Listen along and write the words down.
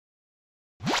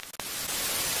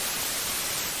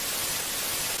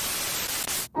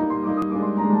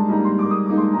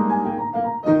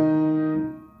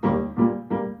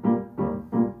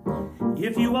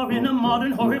are in a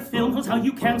modern horror film, here's how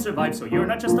you can survive, so you're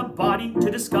not just a body to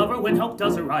discover when help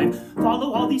does arrive.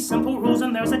 Follow all these simple rules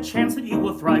and there's a chance that you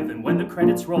will thrive. And when the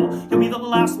credits roll, you'll be the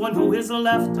last one who is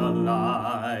left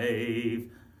alive.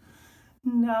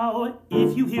 Now,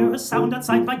 if you hear a sound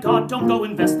outside, my God, don't go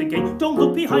investigate. Don't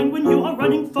look behind when you are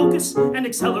running, focus and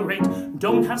accelerate.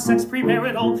 Don't have sex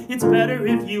premarital, it's better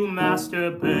if you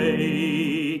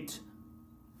masturbate.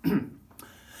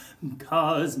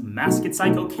 'Cause masked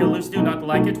psycho killers do not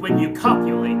like it when you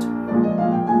copulate.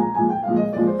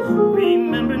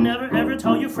 Remember, never ever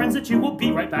tell your friends that you will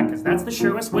be right back, 'cause that's the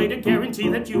surest way to guarantee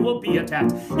that you will be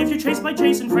attacked. If you're chased by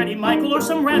Jason, Freddy, Michael, or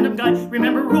some random guy,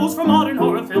 remember rules from modern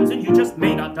horror films and you just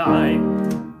may not die.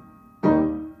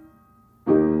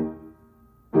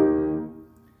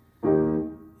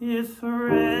 If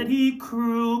Freddy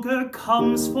Krueger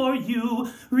comes for you,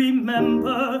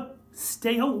 remember,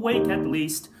 stay awake at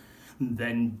least.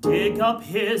 Then dig up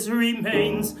his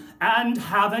remains and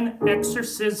have an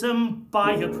exorcism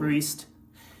by a priest.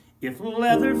 If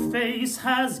Leatherface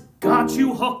has got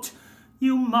you hooked,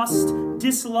 you must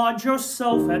dislodge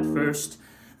yourself at first.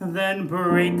 Then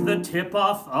break the tip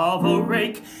off of a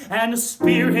rake and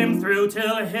spear him through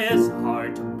till his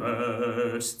heart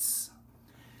bursts.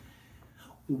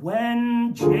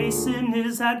 When Jason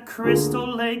is at Crystal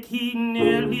Lake, he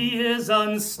nearly is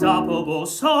unstoppable.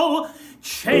 So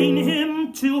chain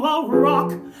him to a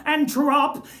rock and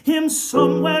drop him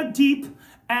somewhere deep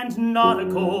and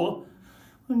nautical.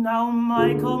 Now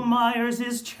Michael Myers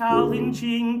is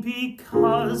challenging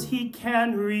because he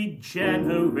can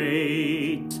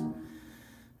regenerate.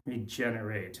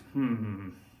 Regenerate.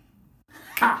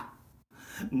 Ha!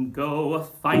 Go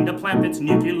find a plant that's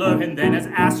nuclear and then as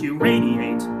ass you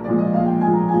radiate.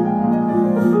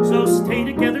 So stay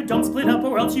together, don't split up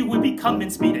or else you would become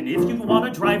mincemeat. And if you want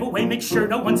to drive away, make sure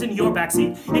no one's in your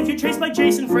backseat. If you're chased by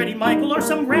Jason, Freddy, Michael, or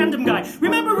some random guy,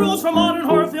 remember rules from modern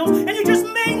horror films and you just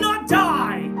may not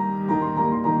die.